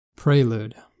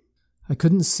Prelude. I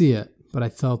couldn't see it, but I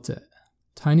felt it.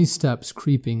 Tiny steps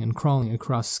creeping and crawling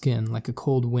across skin like a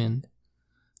cold wind.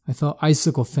 I felt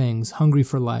icicle fangs hungry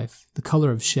for life, the color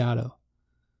of shadow.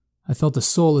 I felt a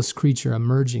soulless creature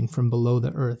emerging from below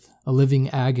the earth, a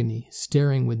living agony,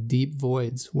 staring with deep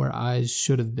voids where eyes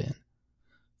should have been.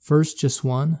 First just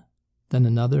one, then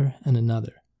another and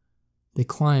another. They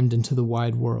climbed into the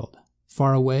wide world,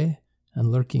 far away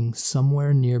and lurking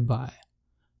somewhere nearby,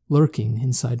 lurking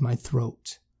inside my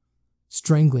throat,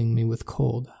 strangling me with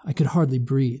cold. I could hardly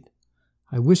breathe.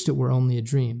 I wished it were only a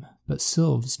dream, but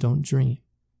sylphs don't dream.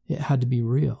 It had to be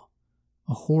real.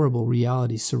 A horrible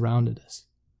reality surrounded us.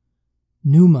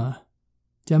 Numa,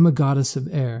 demigoddess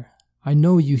of air, I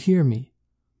know you hear me.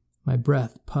 My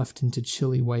breath puffed into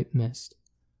chilly white mist.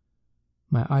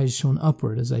 My eyes shone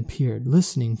upward as I peered,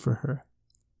 listening for her.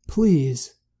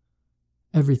 Please.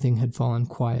 Everything had fallen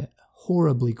quiet,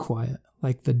 horribly quiet,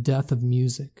 like the death of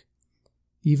music.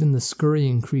 Even the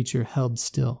scurrying creature held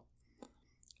still.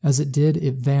 As it did,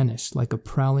 it vanished like a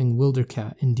prowling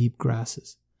wildercat in deep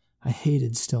grasses. I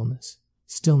hated stillness.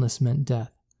 Stillness meant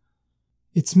death.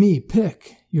 It's me,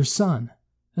 Pick, your son.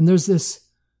 And there's this...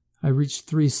 I reached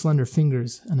 3 slender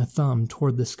fingers and a thumb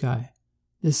toward the sky.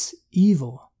 This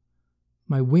evil.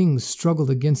 My wings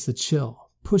struggled against the chill,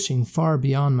 pushing far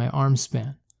beyond my arm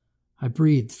span. I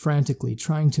breathed frantically,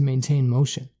 trying to maintain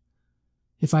motion.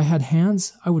 If I had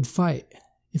hands, I would fight.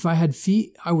 If I had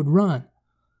feet, I would run.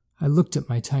 I looked at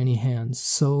my tiny hands,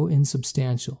 so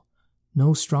insubstantial,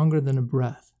 no stronger than a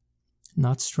breath.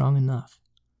 Not strong enough.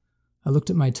 I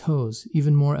looked at my toes,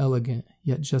 even more elegant,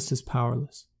 yet just as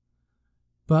powerless.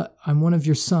 But I'm one of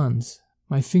your sons.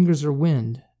 My fingers are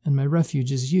wind, and my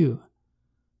refuge is you.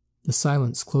 The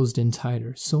silence closed in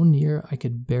tighter, so near I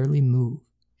could barely move.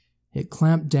 It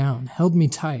clamped down, held me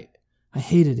tight. I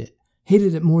hated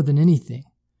it more than anything.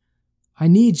 I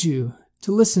need you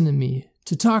to listen to me,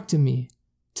 to talk to me,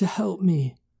 to help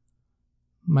me.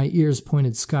 My ears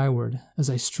pointed skyward as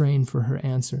I strained for her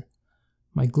answer.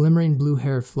 My glimmering blue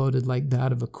hair floated like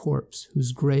that of a corpse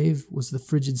whose grave was the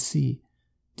frigid sea,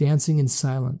 dancing in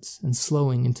silence and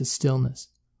slowing into stillness.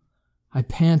 I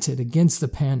panted against the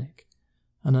panic.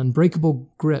 An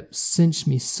unbreakable grip cinched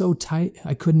me so tight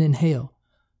I couldn't inhale.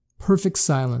 Perfect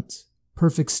silence,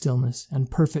 perfect stillness,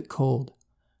 and perfect cold.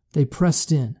 They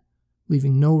pressed in,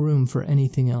 leaving no room for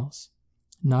anything else,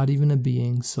 not even a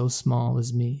being so small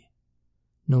as me.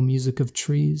 No music of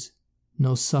trees,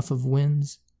 no sough of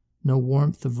winds, no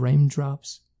warmth of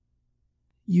raindrops.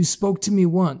 You spoke to me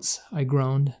once, I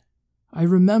groaned. I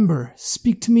remember.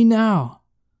 Speak to me now.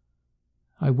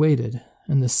 I waited,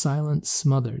 and the silence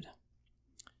smothered.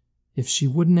 If she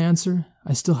wouldn't answer,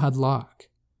 I still had Locke,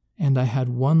 and I had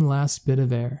one last bit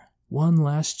of air, one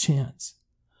last chance.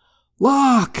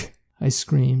 Locke! I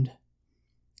screamed.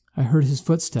 I heard his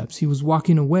footsteps. He was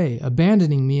walking away,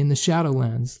 abandoning me in the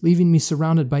Shadowlands, leaving me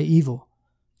surrounded by evil,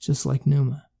 just like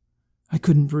Numa. I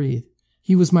couldn't breathe.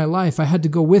 He was my life. I had to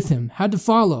go with him, had to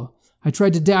follow. I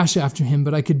tried to dash after him,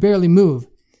 but I could barely move.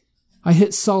 I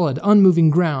hit solid, unmoving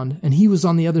ground, and he was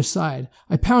on the other side.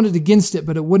 I pounded against it,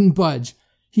 but it wouldn't budge.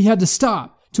 He had to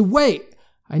stop, to wait.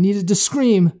 I needed to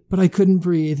scream, but I couldn't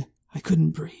breathe. I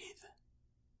couldn't breathe.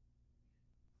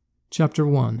 Chapter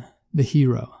 1. The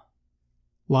Hero.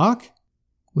 Locke?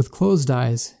 With closed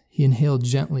eyes, he inhaled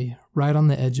gently, right on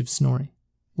the edge of snoring.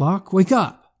 Locke, wake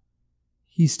up!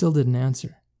 He still didn't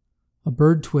answer. A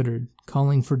bird twittered,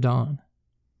 calling for dawn.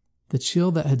 The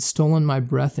chill that had stolen my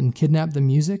breath and kidnapped the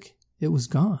music, it was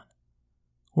gone.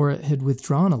 Or it had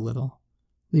withdrawn a little,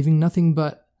 leaving nothing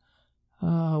but,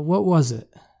 what was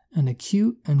it? An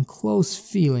acute and close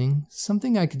feeling,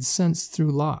 something I could sense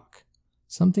through Locke.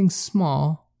 Something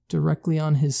small, directly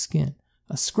on his skin.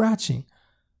 A scratching,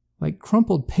 like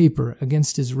crumpled paper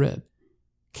against his rib.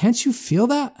 Can't you feel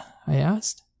that? I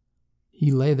asked.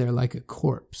 He lay there like a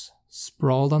corpse,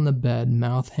 sprawled on the bed,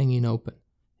 mouth hanging open.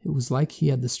 It was like he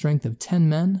had the strength of 10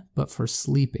 men, but for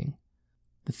sleeping.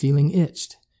 The feeling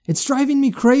itched. It's driving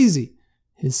me crazy.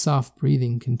 His soft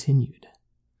breathing continued.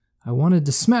 I wanted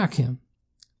to smack him,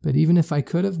 but even if I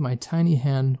could have, my tiny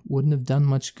hand wouldn't have done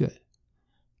much good.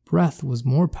 Breath was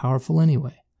more powerful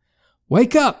anyway.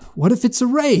 Wake up! What if it's a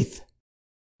wraith?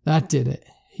 That did it.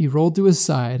 He rolled to his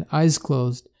side, eyes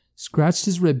closed, scratched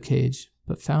his rib cage,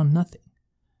 but found nothing.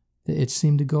 The itch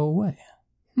seemed to go away.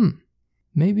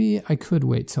 Maybe I could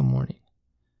wait till morning.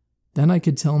 Then I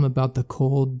could tell him about the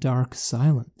cold, dark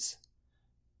silence.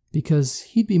 Because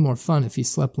he'd be more fun if he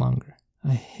slept longer.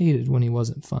 I hated when he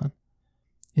wasn't fun.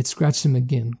 It scratched him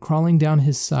again, crawling down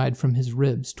his side from his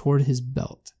ribs toward his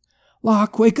belt.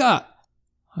 Locke, wake up!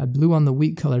 I blew on the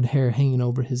wheat-colored hair hanging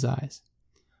over his eyes.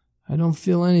 I don't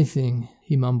feel anything,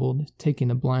 he mumbled,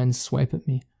 taking a blind swipe at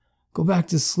me. Go back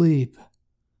to sleep.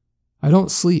 I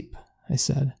don't sleep, I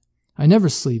said. I never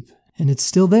sleep, and it's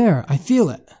still there. I feel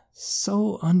it.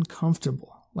 So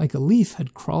uncomfortable, like a leaf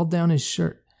had crawled down his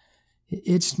shirt. It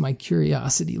itched my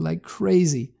curiosity like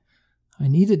crazy. I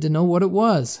needed to know what it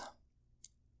was.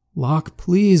 Locke,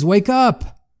 please, wake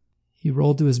up! He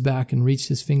rolled to his back and reached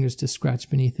his fingers to scratch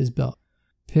beneath his belt.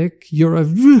 Pick your...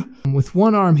 With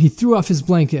one arm, he threw off his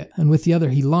blanket, and with the other,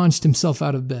 he launched himself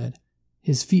out of bed.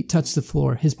 His feet touched the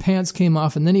floor, his pants came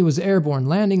off, and then he was airborne,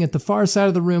 landing at the far side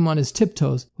of the room on his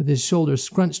tiptoes, with his shoulders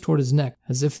scrunched toward his neck,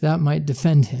 as if that might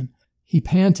defend him. He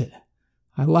panted.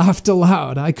 I laughed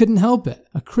aloud. I couldn't help it.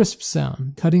 A crisp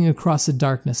sound, cutting across the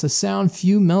darkness, a sound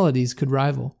few melodies could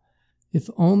rival. If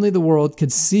only the world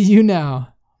could see you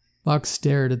now. Locke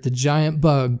stared at the giant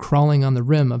bug crawling on the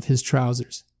rim of his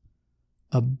trousers.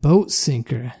 A boat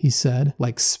sinker, he said,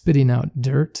 like spitting out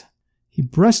dirt. He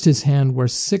brushed his hand where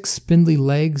 6 spindly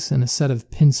legs and a set of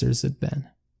pincers had been.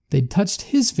 They'd touched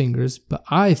his fingers, but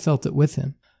I felt it with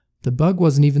him. The bug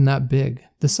wasn't even that big,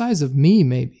 the size of me,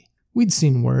 maybe. We'd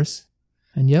seen worse.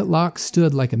 And yet Locke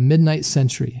stood like a midnight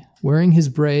sentry, wearing his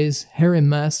brace, hair a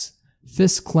mess,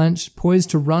 fists clenched, poised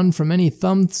to run from any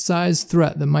thumb-sized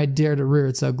threat that might dare to rear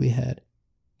its ugly head.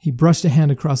 He brushed a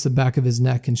hand across the back of his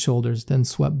neck and shoulders, then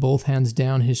swept both hands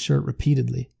down his shirt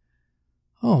repeatedly.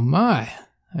 Oh my,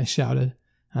 I shouted,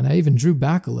 and I even drew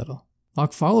back a little.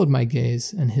 Locke followed my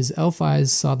gaze, and his elf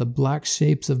eyes saw the black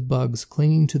shapes of bugs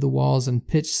clinging to the walls and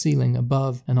pitched ceiling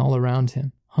above and all around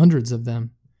him. Hundreds of them.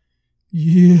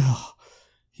 Yeah,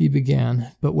 he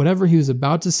began, but whatever he was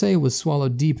about to say was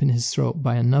swallowed deep in his throat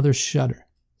by another shudder.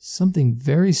 Something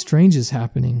very strange is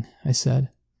happening, I said.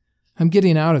 I'm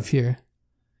getting out of here.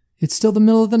 It's still the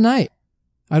middle of the night.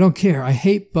 I don't care. I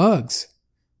hate bugs.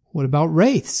 What about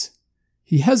wraiths?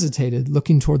 He hesitated,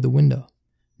 looking toward the window.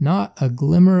 Not a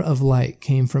glimmer of light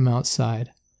came from outside.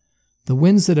 The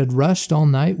winds that had rushed all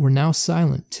night were now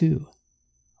silent, too.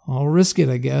 I'll risk it,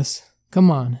 I guess. Come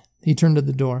on. He turned to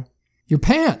the door. Your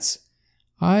pants!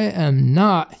 I am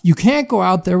not. You can't go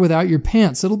out there without your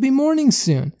pants. It'll be morning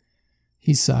soon.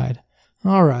 He sighed.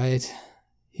 All right.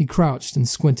 He crouched and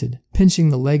squinted. Pinching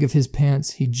the leg of his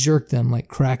pants, he jerked them like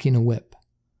cracking a whip.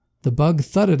 The bug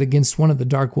thudded against one of the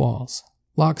dark walls.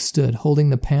 Locke stood,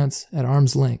 holding the pants at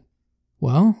arm's length.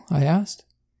 Well, I asked.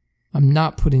 I'm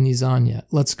not putting these on yet.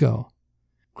 Let's go.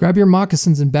 Grab your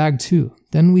moccasins and bag too.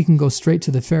 Then we can go straight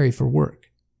to the ferry for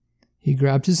work. He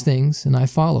grabbed his things, and I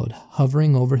followed,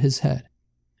 hovering over his head.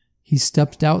 He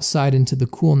stepped outside into the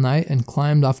cool night and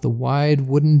climbed off the wide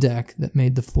wooden deck that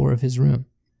made the floor of his room.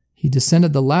 He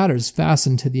descended the ladders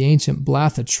fastened to the ancient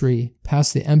blatha tree,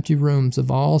 past the empty rooms of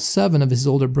all 7 of his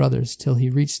older brothers, till he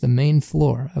reached the main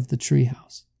floor of the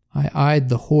treehouse. I eyed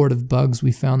the horde of bugs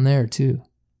we found there, too.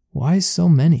 Why so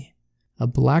many? A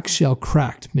black shell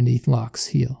cracked beneath Locke's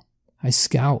heel. I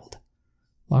scowled.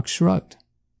 Locke shrugged.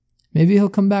 Maybe he'll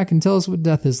come back and tell us what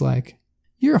death is like.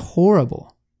 You're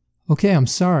horrible. Okay, I'm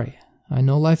sorry. I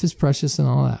know life is precious and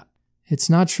all that. It's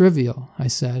not trivial, I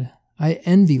said. I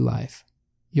envy life.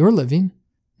 You're living,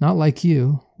 not like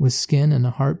you, with skin and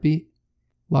a heartbeat.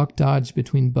 Locke dodged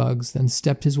between bugs, then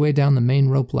stepped his way down the main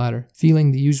rope ladder,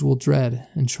 feeling the usual dread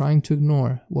and trying to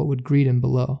ignore what would greet him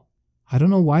below. I don't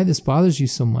know why this bothers you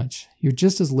so much. You're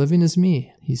just as living as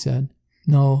me, he said.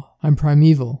 No, I'm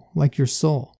primeval, like your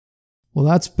soul. Well,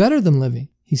 that's better than living.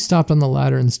 He stopped on the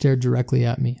ladder and stared directly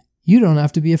at me. You don't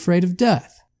have to be afraid of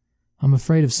death. I'm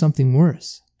afraid of something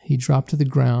worse. He dropped to the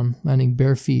ground, landing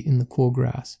bare feet in the cool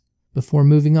grass. Before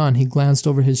moving on, he glanced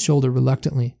over his shoulder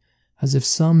reluctantly, as if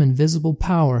some invisible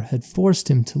power had forced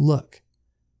him to look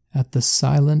at the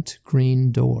silent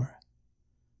green door.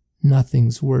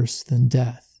 Nothing's worse than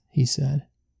death, he said.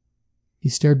 He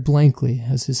stared blankly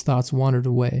as his thoughts wandered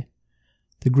away.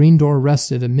 The green door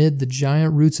rested amid the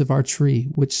giant roots of our tree,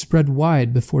 which spread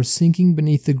wide before sinking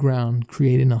beneath the ground,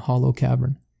 creating a hollow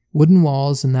cavern. Wooden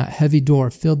walls and that heavy door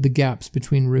filled the gaps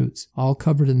between roots, all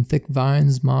covered in thick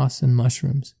vines, moss, and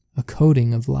mushrooms. A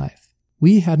coating of life.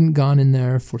 We hadn't gone in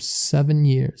there for 7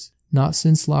 years, not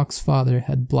since Locke's father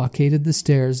had blockaded the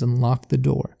stairs and locked the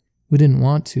door. We didn't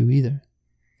want to either.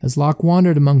 As Locke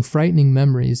wandered among frightening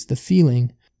memories, the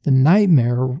feeling, the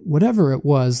nightmare, or whatever it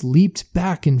was, leaped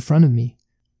back in front of me.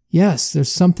 Yes,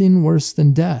 there's something worse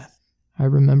than death. I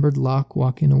remembered Locke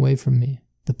walking away from me,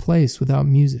 the place without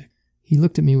music. He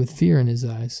looked at me with fear in his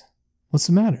eyes. What's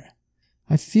the matter?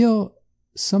 I feel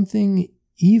something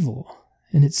evil.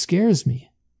 And it scares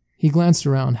me. He glanced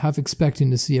around, half expecting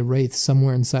to see a wraith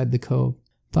somewhere inside the cove.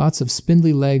 Thoughts of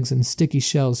spindly legs and sticky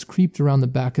shells creeped around the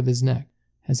back of his neck.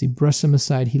 As he brushed them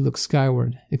aside, he looked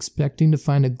skyward, expecting to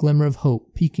find a glimmer of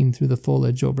hope peeking through the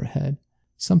foliage overhead.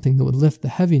 Something that would lift the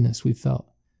heaviness we felt.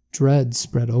 Dread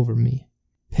spread over me.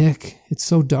 "Pick, it's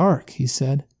so dark," he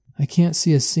said. "I can't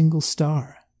see a single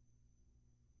star."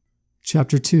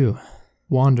 Chapter 2.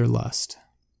 Wanderlust.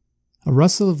 A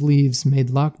rustle of leaves made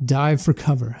Locke dive for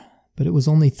cover, but it was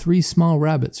only 3 small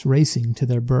rabbits racing to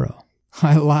their burrow.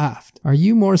 I laughed. "Are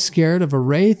you more scared of a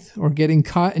wraith or getting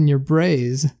caught in your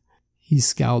brays?" He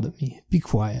scowled at me. "Be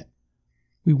quiet."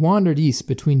 We wandered east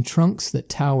between trunks that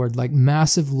towered like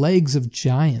massive legs of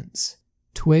giants.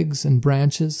 Twigs and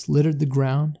branches littered the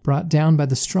ground, brought down by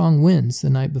the strong winds the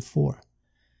night before.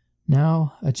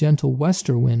 Now a gentle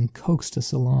wester wind coaxed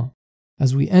us along.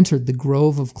 As we entered the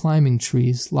grove of climbing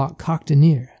trees, Locke cocked an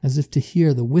ear, as if to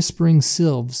hear the whispering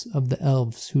sylphs of the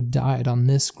elves who died on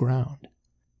this ground.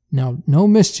 "Now, no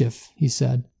mischief," he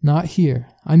said. "Not here.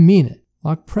 I mean it."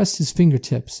 Locke pressed his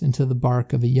fingertips into the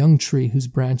bark of a young tree whose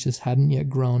branches hadn't yet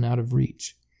grown out of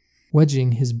reach.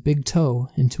 Wedging his big toe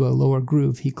into a lower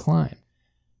groove, he climbed.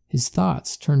 His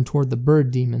thoughts turned toward the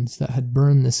bird demons that had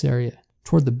burned this area,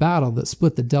 toward the battle that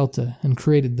split the delta and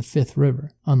created the 5th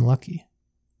river, Unlucky.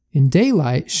 In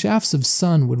daylight, shafts of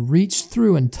sun would reach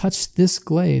through and touch this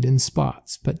glade in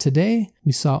spots, but today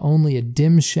we saw only a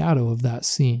dim shadow of that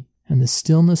scene, and the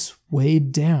stillness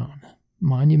weighed down,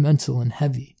 monumental and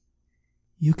heavy.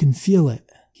 "You can feel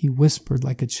it," he whispered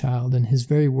like a child, and his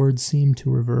very words seemed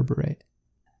to reverberate.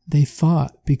 "They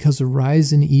fought because a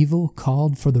rise in evil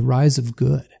called for the rise of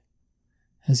good."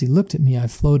 As he looked at me, I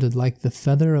floated like the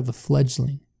feather of a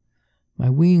fledgling. My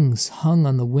wings hung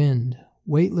on the wind,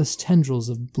 weightless tendrils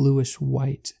of bluish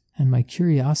white, and my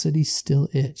curiosity still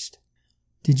itched.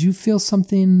 "Did you feel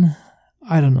something,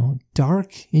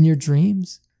 dark in your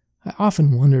dreams?" I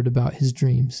often wondered about his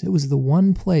dreams. It was the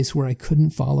one place where I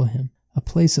couldn't follow him, a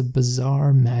place of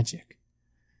bizarre magic.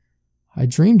 "I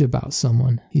dreamed about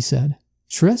someone," he said.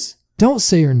 "Triss? Don't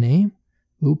say her name!"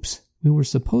 Oops, we were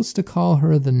supposed to call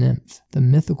her the nymph, the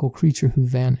mythical creature who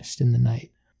vanished in the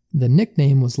night. The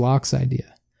nickname was Locke's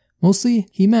idea. Mostly,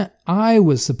 he meant I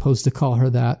was supposed to call her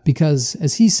that because,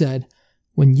 as he said,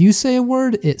 when you say a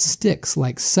word, it sticks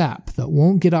like sap that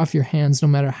won't get off your hands no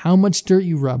matter how much dirt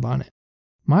you rub on it.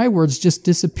 My words just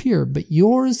disappear, but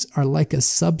yours are like a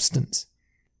substance.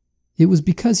 It was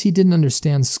because he didn't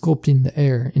understand sculpting the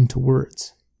air into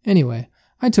words. Anyway,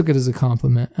 I took it as a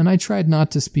compliment, and I tried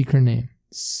not to speak her name.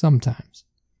 Sometimes.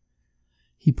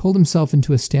 He pulled himself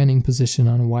into a standing position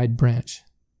on a wide branch.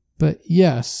 "But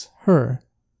yes, her."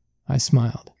 I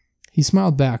smiled. He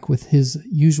smiled back with his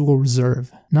usual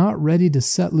reserve, not ready to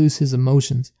set loose his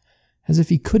emotions, as if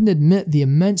he couldn't admit the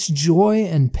immense joy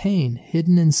and pain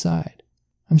hidden inside.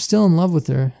 "I'm still in love with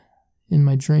her, in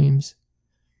my dreams."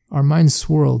 Our minds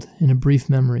swirled in a brief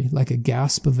memory, like a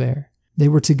gasp of air. They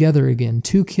were together again,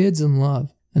 2 kids in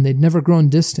love, and they'd never grown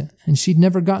distant, and she'd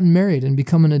never gotten married and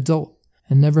become an adult,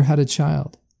 and never had a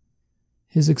child.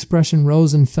 His expression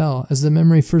rose and fell as the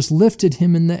memory first lifted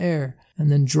him in the air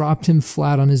and then dropped him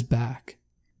flat on his back.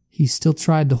 He still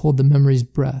tried to hold the memory's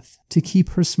breath, to keep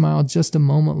her smile just a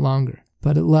moment longer,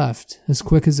 but it left as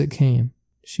quick as it came.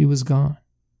 She was gone.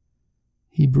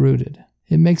 He brooded.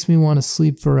 "It makes me want to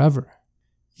sleep forever."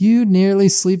 "You nearly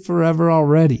sleep forever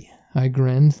already," I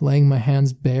grinned, laying my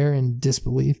hands bare in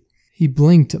disbelief. He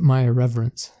blinked at my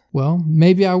irreverence. "Well,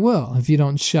 maybe I will, if you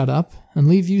don't shut up and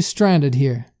leave you stranded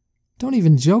here." "Don't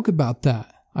even joke about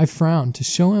that." I frowned to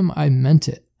show him I meant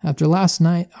it. After last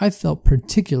night, I felt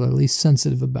particularly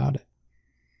sensitive about it.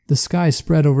 The sky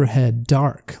spread overhead,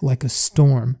 dark like a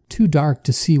storm, too dark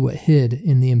to see what hid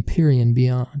in the empyrean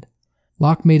beyond.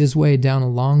 Locke made his way down a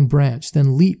long branch,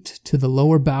 then leaped to the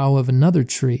lower bough of another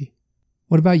tree.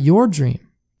 "What about your dream?"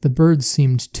 The birds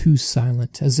seemed too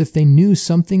silent, as if they knew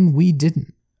something we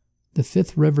didn't. The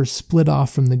 5th river split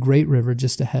off from the great river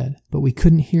just ahead, but we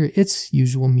couldn't hear its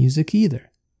usual music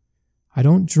either. "I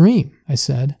don't dream," I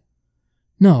said.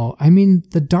 "No, I mean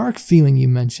the dark feeling you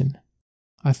mentioned."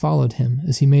 I followed him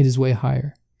as he made his way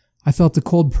higher. I felt a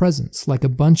cold presence, like a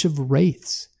bunch of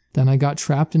wraiths. Then I got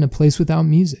trapped in a place without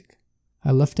music.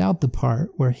 I left out the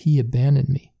part where he abandoned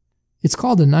me. "It's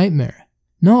called a nightmare."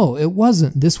 "No, it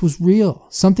wasn't. This was real.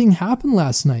 Something happened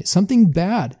last night, something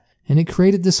bad, and it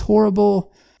created this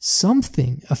horrible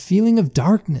something, a feeling of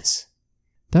darkness."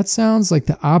 "That sounds like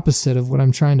the opposite of what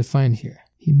I'm trying to find here."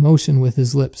 He motioned with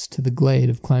his lips to the glade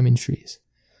of climbing trees.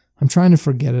 "I'm trying to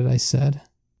forget it," I said.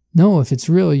 "No, if it's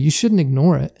real, you shouldn't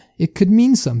ignore it. It could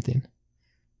mean something."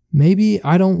 "Maybe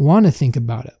I don't want to think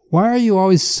about it. Why are you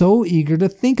always so eager to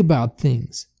think about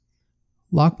things?"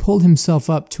 Locke pulled himself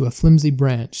up to a flimsy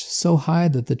branch, so high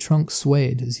that the trunk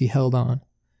swayed as he held on.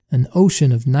 An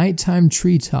ocean of nighttime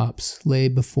treetops lay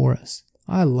before us.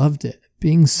 I loved it,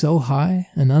 being so high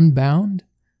and unbound.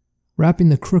 Wrapping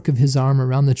the crook of his arm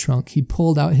around the trunk, he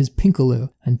pulled out his pinkaloo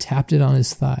and tapped it on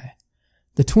his thigh.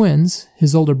 The twins,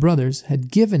 his older brothers, had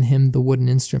given him the wooden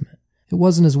instrument. It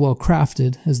wasn't as well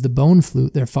crafted as the bone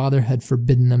flute their father had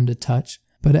forbidden them to touch,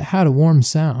 but it had a warm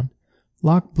sound.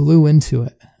 Locke blew into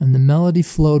it, and the melody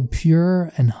flowed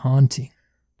pure and haunting.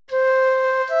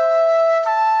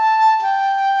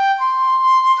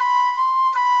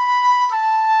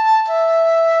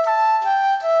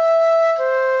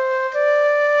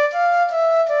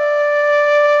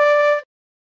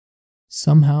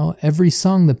 Somehow, every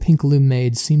song the pinkaloo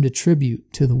made seemed a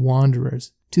tribute to the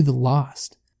wanderers, to the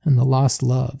lost, and the lost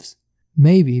loves.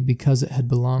 Maybe because it had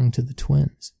belonged to the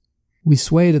twins. We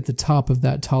swayed at the top of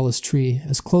that tallest tree,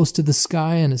 as close to the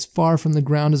sky and as far from the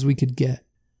ground as we could get.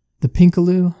 The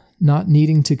pinkaloo, not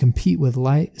needing to compete with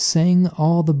light, sang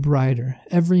all the brighter,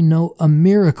 every note a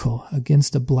miracle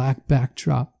against a black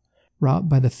backdrop, wrought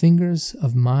by the fingers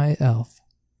of my elf.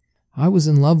 I was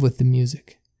in love with the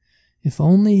music. If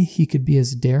only he could be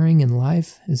as daring in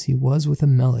life as he was with a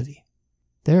melody.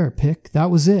 There, Pick, that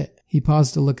was it. He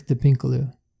paused to look at the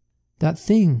pinkaloo. That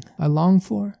thing I long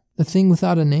for, the thing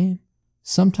without a name.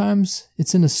 Sometimes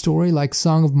it's in a story like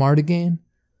Song of Mardigan.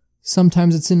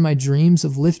 Sometimes it's in my dreams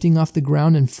of lifting off the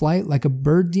ground in flight like a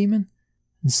bird demon.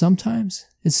 And sometimes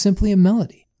it's simply a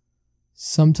melody.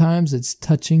 Sometimes it's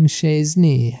touching Shay's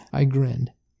knee, I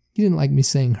grinned. He didn't like me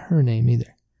saying her name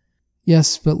either.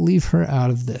 Yes, but leave her out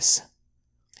of this.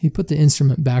 He put the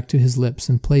instrument back to his lips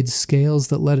and played scales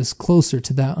that led us closer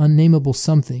to that unnameable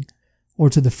something, or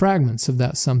to the fragments of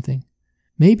that something.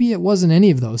 Maybe it wasn't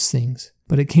any of those things,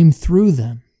 but it came through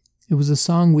them. It was a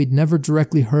song we'd never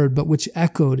directly heard, but which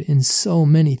echoed in so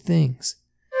many things.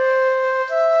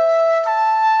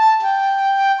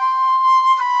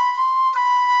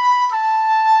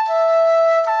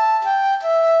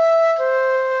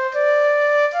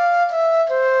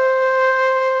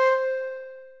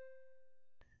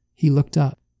 He looked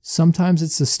up. Sometimes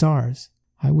it's the stars.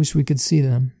 I wish we could see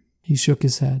them. He shook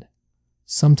his head.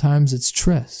 Sometimes it's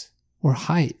Triss, or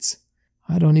heights.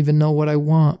 I don't even know what I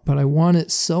want, but I want it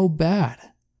so bad.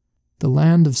 The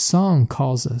land of song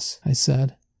calls us, I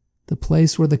said. The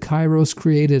place where the Kairos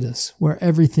created us, where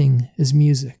everything is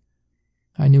music.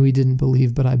 I knew he didn't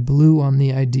believe, but I blew on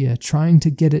the idea, trying to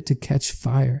get it to catch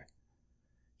fire.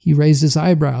 He raised his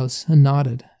eyebrows and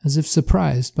nodded, as if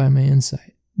surprised by my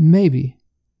insight. Maybe.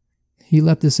 He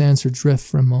let this answer drift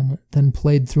for a moment, then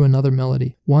played through another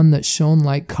melody, one that shone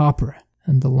like copper,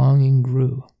 and the longing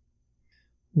grew.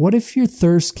 What if your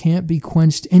thirst can't be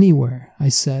quenched anywhere, I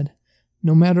said,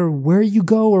 no matter where you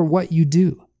go or what you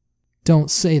do? Don't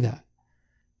say that.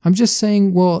 I'm just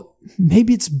saying, well,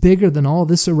 maybe it's bigger than all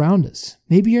this around us.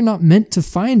 Maybe you're not meant to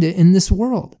find it in this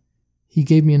world. He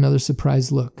gave me another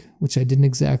surprised look, which I didn't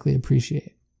exactly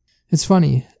appreciate. It's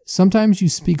funny, sometimes you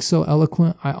speak so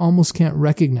eloquent I almost can't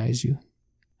recognize you.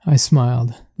 I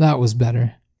smiled. That was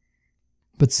better.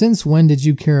 But since when did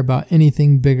you care about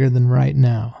anything bigger than right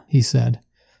now? He said.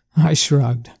 I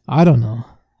shrugged. I don't know.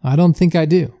 I don't think I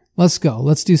do. Let's go.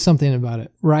 Let's do something about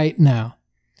it. Right now.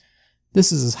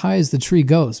 This is as high as the tree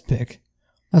goes, Pick.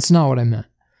 That's not what I meant.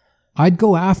 I'd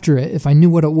go after it if I knew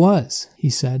what it was, he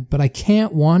said, but I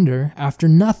can't wander after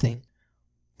nothing.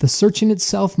 The searching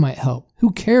itself might help.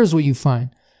 Who cares what you find?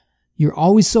 You're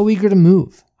always so eager to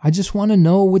move. I just want to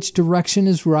know which direction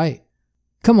is right.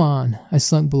 Come on, I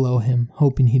slunk below him,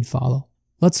 hoping he'd follow.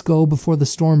 Let's go before the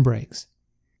storm breaks.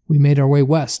 We made our way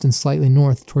west and slightly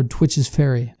north toward Twitch's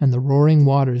Ferry and the roaring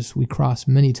waters we crossed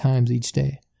many times each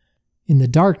day. In the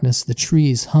darkness, the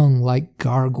trees hung like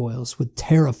gargoyles with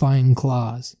terrifying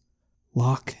claws.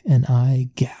 Locke and I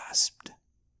gasped.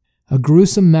 A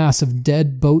gruesome mass of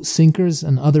dead boat sinkers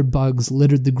and other bugs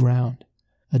littered the ground.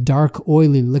 A dark,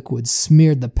 oily liquid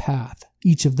smeared the path,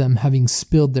 each of them having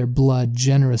spilled their blood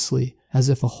generously, as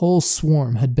if a whole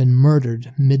swarm had been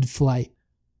murdered mid-flight.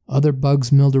 Other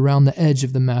bugs milled around the edge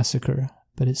of the massacre,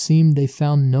 but it seemed they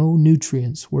found no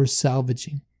nutrients worth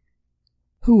salvaging.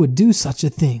 Who would do such a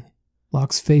thing?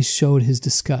 Locke's face showed his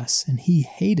disgust, and he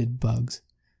hated bugs.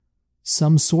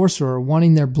 Some sorcerer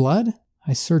wanting their blood?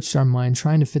 I searched our mind,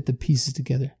 trying to fit the pieces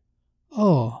together.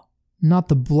 Oh, not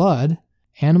the blood.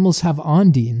 Animals have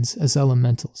ondines as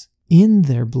elementals, in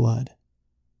their blood.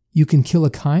 You can kill a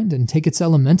kind and take its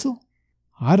elemental?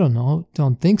 I don't know,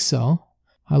 don't think so.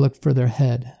 I looked further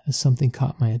ahead as something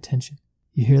caught my attention.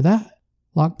 You hear that?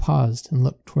 Locke paused and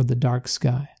looked toward the dark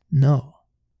sky. No.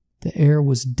 The air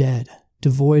was dead,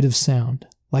 devoid of sound,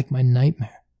 like my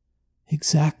nightmare.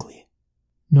 Exactly.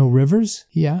 No rivers?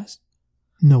 He asked.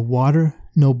 No water,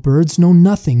 No birds, no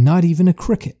nothing, not even a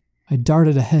cricket. I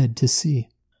darted ahead to see.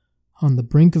 On the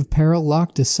brink of peril,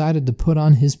 Locke decided to put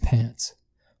on his pants.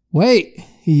 "Wait!"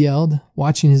 he yelled,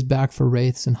 watching his back for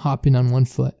wraiths and hopping on one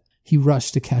foot. He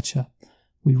rushed to catch up.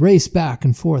 We raced back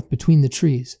and forth between the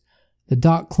trees. The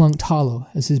dock clunked hollow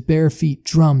as his bare feet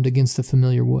drummed against the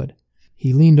familiar wood.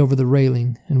 He leaned over the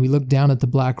railing, and we looked down at the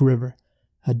black river,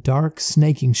 a dark,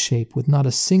 snaking shape with not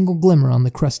a single glimmer on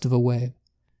the crest of a wave.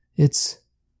 "It's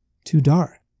too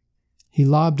dark." He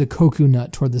lobbed a cocoa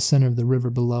nut toward the center of the river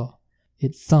below.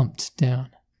 It thumped down.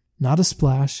 Not a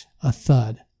splash, a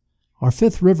thud. Our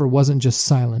fifth river wasn't just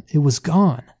silent, it was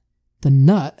gone. The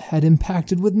nut had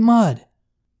impacted with mud.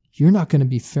 "You're not going to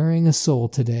be ferrying a soul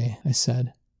today," I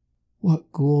said.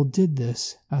 "What ghoul did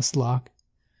this?" asked Locke.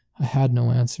 I had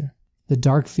no answer. The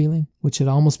dark feeling, which had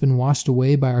almost been washed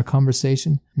away by our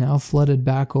conversation, now flooded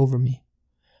back over me.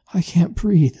 "I can't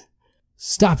breathe."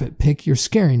 "Stop it, Pick, you're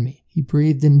scaring me." He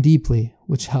breathed in deeply,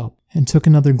 which helped, and took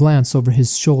another glance over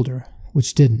his shoulder,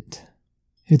 which didn't.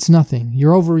 "It's nothing.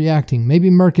 You're overreacting. Maybe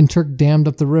Merc and Turk dammed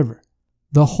up the river."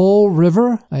 "The whole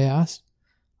river?" I asked.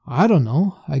 "I don't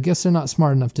know. I guess they're not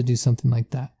smart enough to do something like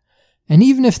that. And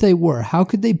even if they were, how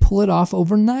could they pull it off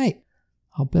overnight?"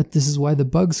 "I'll bet this is why the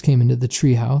bugs came into the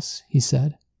treehouse," he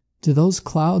said. "Do those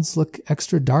clouds look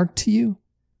extra dark to you?"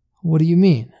 "What do you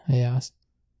mean?" I asked.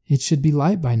 "It should be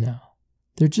light by now.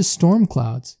 They're just storm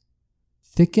clouds."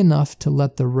 "Thick enough to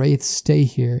let the wraiths stay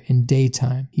here in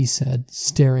daytime," he said,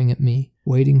 staring at me,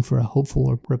 waiting for a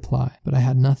hopeful reply, but I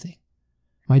had nothing.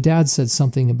 "My dad said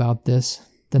something about this,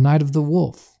 the night of the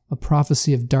wolf, a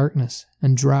prophecy of darkness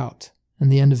and drought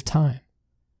and the end of time."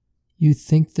 "You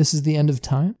think this is the end of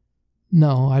time?"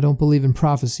 "No, I don't believe in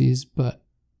prophecies, but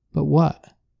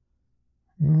what?"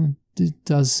 "It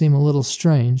does seem a little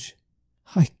strange."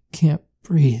 "I can't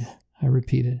breathe," I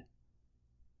repeated.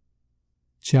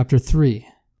 Chapter 3.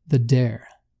 The Dare.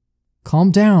 "Calm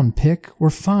down, Pick.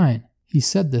 We're fine." He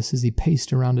said this as he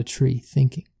paced around a tree,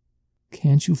 thinking.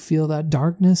 "Can't you feel that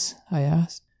darkness?" I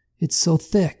asked. "It's so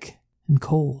thick and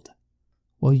cold."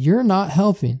 "Well, you're not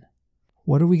helping."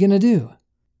 "What are we going to do?"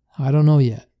 "I don't know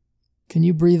yet." "Can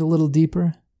you breathe a little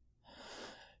deeper?"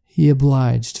 He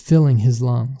obliged, filling his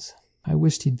lungs. I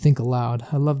wished he'd think aloud.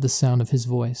 I loved the sound of his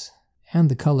voice, and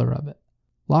the color of it.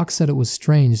 Locke said it was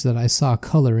strange that I saw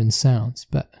color in sounds,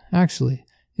 but actually,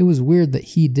 it was weird that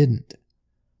he didn't.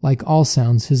 Like all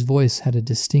sounds, his voice had a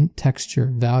distinct texture,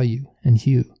 value, and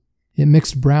hue. It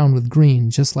mixed brown with green,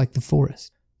 just like the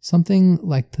forest. Something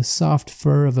like the soft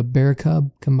fur of a bear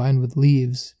cub combined with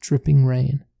leaves, dripping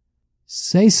rain.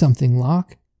 "Say something,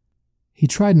 Locke." He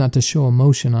tried not to show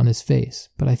emotion on his face,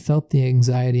 but I felt the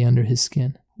anxiety under his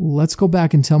skin. "Let's go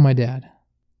back and tell my dad."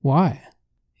 "Why?"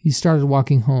 He started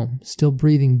walking home, still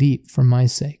breathing deep for my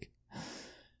sake.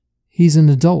 "He's an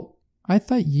adult." "I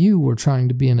thought you were trying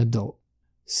to be an adult."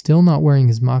 Still not wearing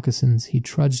his moccasins, he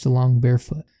trudged along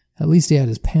barefoot. At least he had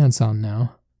his pants on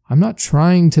now. "I'm not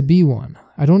trying to be one.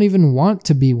 I don't even want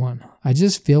to be one. I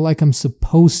just feel like I'm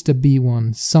supposed to be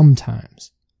one sometimes."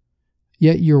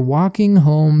 "Yet you're walking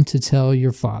home to tell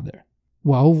your father."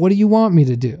 "Well, what do you want me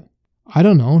to do?" "I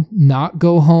don't know, not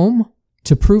go home?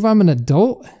 To prove I'm an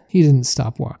adult?" He didn't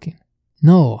stop walking.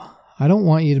 "No, I don't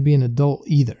want you to be an adult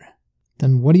either."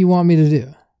 "Then what do you want me to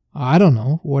do?" "I don't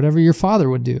know, whatever your father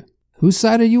would do." "Whose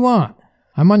side are you on?"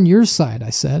 "I'm on your side," I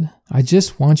said. "I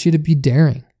just want you to be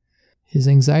daring." His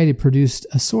anxiety produced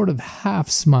a sort of half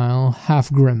smile,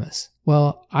 half grimace.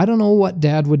 "Well, I don't know what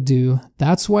Dad would do.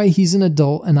 That's why he's an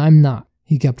adult and I'm not."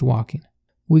 He kept walking.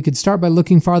 "We could start by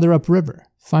looking farther upriver,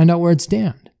 find out where it's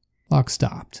dammed." Locke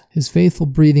stopped. His faithful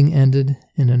breathing ended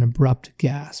in an abrupt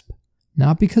gasp.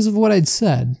 Not because of what I'd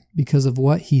said, because of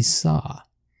what he saw.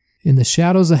 In the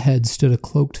shadows ahead stood a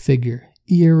cloaked figure,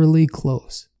 eerily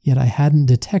close, yet I hadn't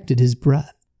detected his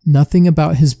breath. Nothing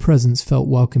about his presence felt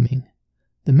welcoming.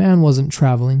 The man wasn't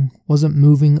traveling, wasn't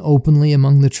moving openly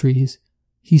among the trees.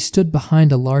 He stood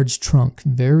behind a large trunk,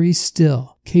 very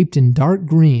still, caped in dark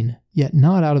green, yet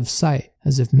not out of sight,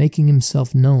 as if making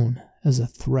himself known as a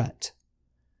threat.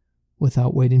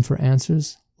 Without waiting for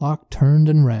answers, Locke turned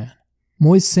and ran.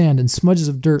 Moist sand and smudges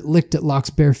of dirt licked at Locke's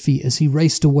bare feet as he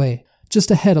raced away. Just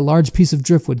ahead, a large piece of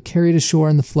driftwood carried ashore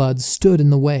in the floods stood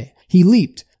in the way. He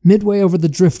leaped. Midway over the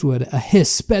driftwood, a hiss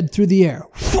sped through the air.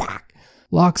 Whack!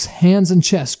 Locke's hands and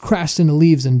chest crashed into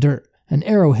leaves and dirt. An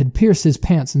arrow had pierced his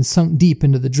pants and sunk deep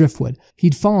into the driftwood.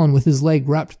 He'd fallen with his leg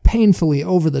wrapped painfully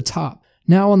over the top.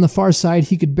 Now on the far side,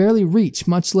 he could barely reach,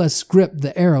 much less grip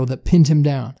the arrow that pinned him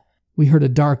down. We heard a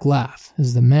dark laugh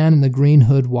as the man in the green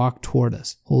hood walked toward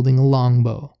us, holding a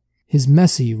longbow. His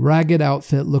messy, ragged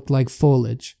outfit looked like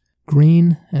foliage,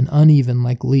 green and uneven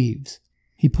like leaves.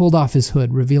 He pulled off his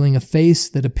hood, revealing a face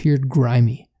that appeared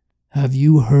grimy. "Have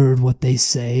you heard what they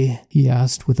say?" he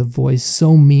asked with a voice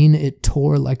so mean it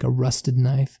tore like a rusted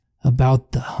knife.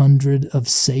 "About the 100 of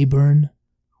Sayburn?"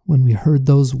 When we heard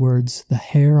those words, the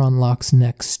hair on Locke's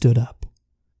neck stood up.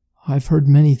 "I've heard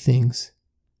many things."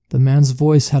 The man's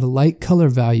voice had a light color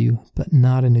value, but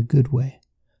not in a good way.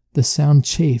 The sound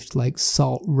chafed like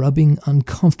salt rubbing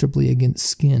uncomfortably against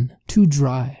skin, too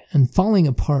dry and falling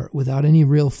apart without any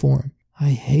real form.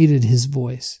 I hated his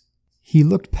voice. He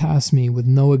looked past me with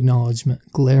no acknowledgement,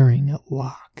 glaring at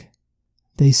Locke.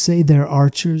 "They say their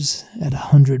archers, at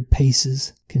 100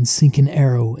 paces, can sink an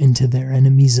arrow into their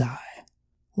enemy's eye."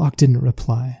 Locke didn't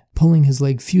reply, pulling his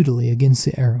leg futilely against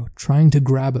the arrow, trying to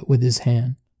grab it with his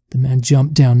hand. The man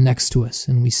jumped down next to us,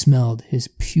 and we smelled his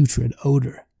putrid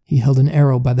odor. He held an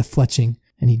arrow by the fletching,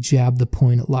 and he jabbed the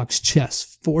point at Locke's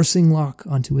chest, forcing Locke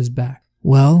onto his back.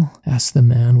 "Well?" asked the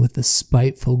man with a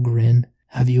spiteful grin.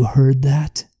 "Have you heard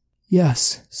that?"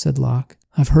 "Yes," said Locke.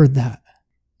 "I've heard that."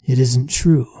 "It isn't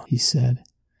true," he said.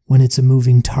 "When it's a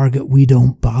moving target, we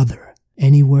don't bother.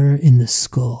 Anywhere in the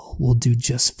skull will do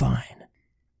just fine."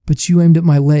 "But you aimed at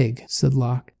my leg," said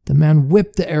Locke. The man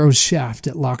whipped the arrow's shaft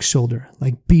at Locke's shoulder,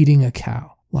 like beating a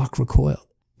cow. Locke recoiled.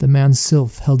 The man's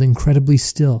sylph held incredibly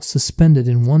still, suspended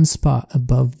in one spot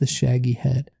above the shaggy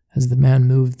head. As the man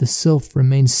moved, the sylph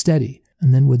remained steady,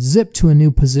 and then would zip to a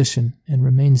new position and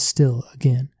remain still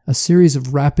again. A series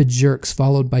of rapid jerks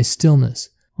followed by stillness,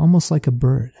 almost like a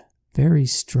bird. Very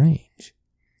strange.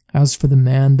 As for the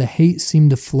man, the hate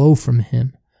seemed to flow from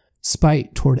him.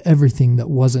 Spite toward everything that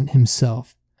wasn't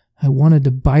himself. I wanted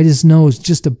to bite his nose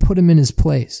just to put him in his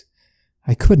place.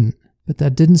 I couldn't, but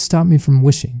that didn't stop me from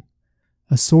wishing.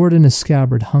 A sword in a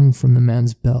scabbard hung from the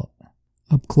man's belt.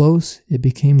 Up close, it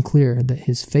became clear that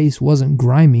his face wasn't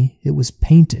grimy, it was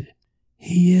painted.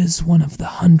 "He is one of the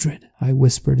 100, I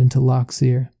whispered into Locke's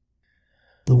ear.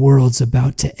 "The world's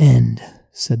about to end,"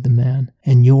 said the man,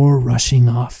 "and you're rushing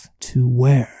off to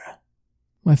where?"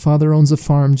 "My father owns a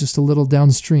farm just a little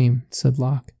downstream," said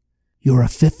Locke. "You're a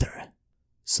fifther."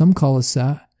 "Some call us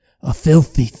that." "A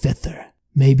filthy fifther.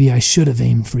 Maybe I should have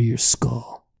aimed for your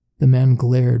skull." The man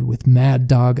glared with mad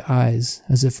dog eyes,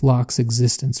 as if Locke's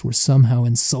existence were somehow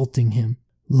insulting him.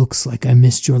 "Looks like I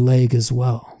missed your leg as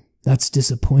well. That's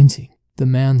disappointing." The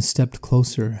man stepped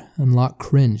closer, and Locke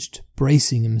cringed,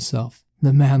 bracing himself.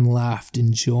 The man laughed,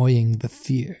 enjoying the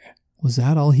fear. Was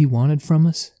that all he wanted from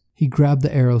us? He grabbed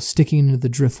the arrow sticking into the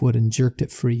driftwood and jerked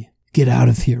it free. "Get out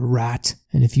of here, rat,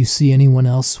 and if you see anyone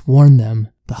else, warn them.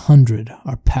 The 100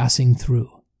 are passing through."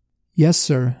 "Yes,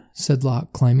 sir," said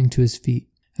Locke, climbing to his feet.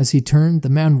 As he turned, the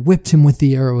man whipped him with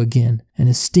the arrow again, and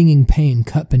a stinging pain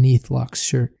cut beneath Locke's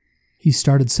shirt. He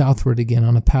started southward again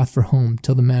on a path for home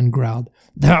till the man growled,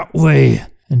 "That way!"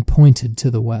 and pointed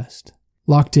to the west.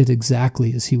 Locke did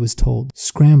exactly as he was told,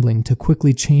 scrambling to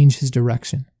quickly change his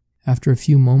direction. After a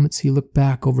few moments, he looked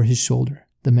back over his shoulder.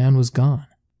 The man was gone.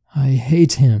 "I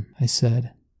hate him," I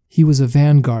said. He was a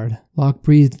vanguard. Locke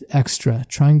breathed extra,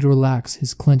 trying to relax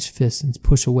his clenched fists and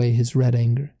push away his red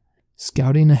anger.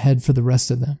 Scouting ahead for the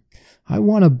rest of them. "I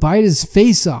want to bite his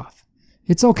face off."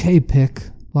 "It's okay, Pick."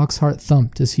 Locke's heart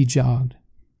thumped as he jogged.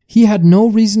 "He had no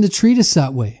reason to treat us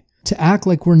that way, to act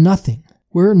like we're nothing.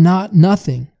 We're not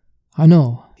nothing." "I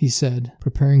know," he said,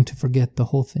 preparing to forget the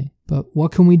whole thing. "But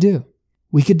what can we do?"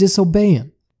 "We could disobey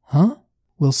him." "Huh?"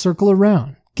 "We'll circle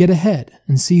around, get ahead,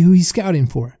 and see who he's scouting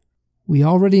for." "We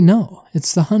already know.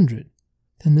 It's the 100.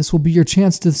 Then this will be your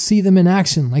chance to see them in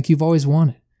action like you've always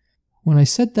wanted." When I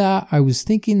said that, I was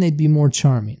thinking they'd be more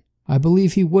charming. I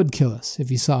believe he would kill us if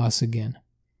he saw us again.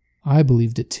 I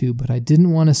believed it too, but I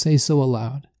didn't want to say so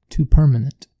aloud. Too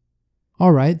permanent.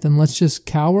 "All right, then let's just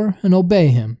cower and obey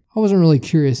him." I wasn't really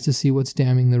curious to see what's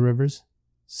damming the rivers.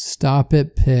 "Stop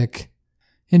it, Pick.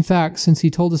 In fact, since he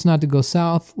told us not to go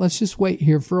south, let's just wait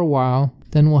here for a while.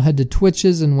 Then we'll head to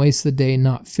Twitch's and waste the day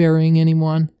not ferrying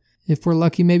anyone. If we're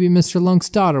lucky, maybe Mr. Lunk's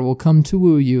daughter will come to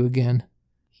woo you again."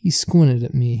 He squinted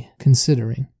at me,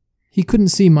 considering. He couldn't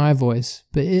see my voice,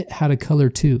 but it had a color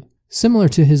too, similar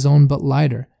to his own but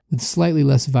lighter, with slightly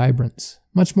less vibrance,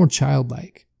 much more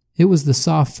childlike. It was the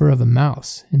soft fur of a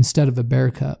mouse instead of a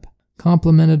bear cub,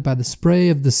 complemented by the spray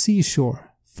of the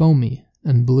seashore, foamy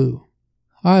and blue.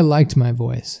 I liked my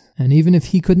voice, and even if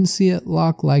he couldn't see it,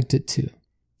 Locke liked it too.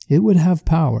 It would have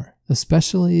power,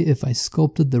 especially if I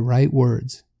sculpted the right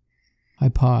words. I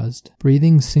paused,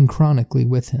 breathing synchronically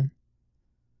with him.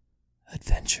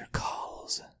 "Adventure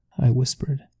calls," I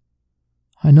whispered.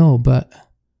 "I know, but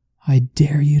I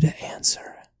dare you to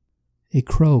answer." A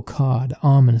crow cawed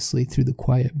ominously through the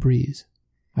quiet breeze.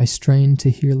 I strained to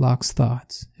hear Locke's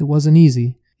thoughts. It wasn't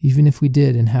easy, even if we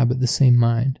did inhabit the same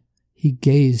mind. He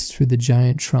gazed through the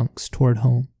giant trunks toward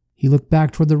home. He looked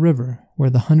back toward the river,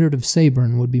 where the 100 of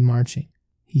Sayburn would be marching.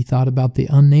 He thought about the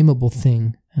unnameable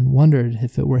thing and wondered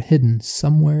if it were hidden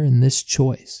somewhere in this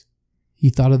choice.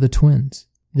 He thought of the twins.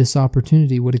 This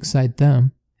opportunity would excite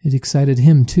them. It excited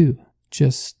him too,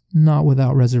 just not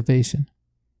without reservation.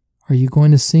 "Are you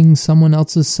going to sing someone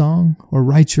else's song or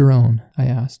write your own?" I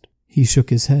asked. He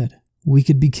shook his head. "We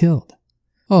could be killed."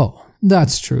 "Oh,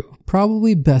 that's true.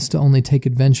 Probably best to only take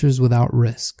adventures without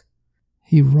risk."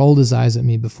 He rolled his eyes at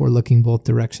me before looking both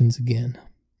directions again.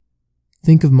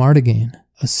 "Think of Mardigan.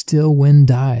 A still wind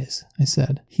dies," I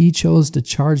said. "He chose to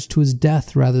charge to his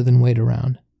death rather than wait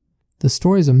around." "The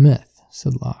story's a myth,"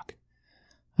 said Locke.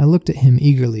 I looked at him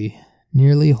eagerly,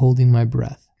 nearly holding my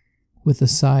breath. With a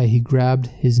sigh, he grabbed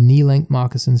his knee-length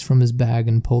moccasins from his bag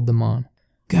and pulled them on.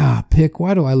 "Gah, Pick,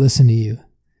 why do I listen to you?"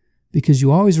 "Because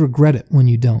you always regret it when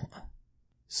you don't."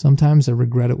 "Sometimes I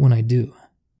regret it when I do."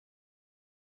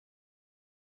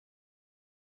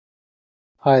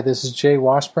 Hi, this is J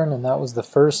Washburn, and that was the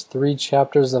first 3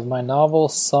 chapters of my novel,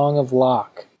 Song of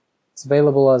Locke. It's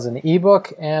available as an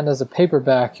ebook and as a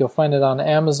paperback. You'll find it on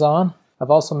Amazon.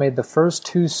 I've also made the first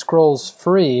 2 scrolls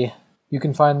free. You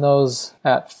can find those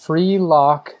at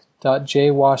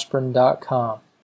freelocke.jwashburn.com.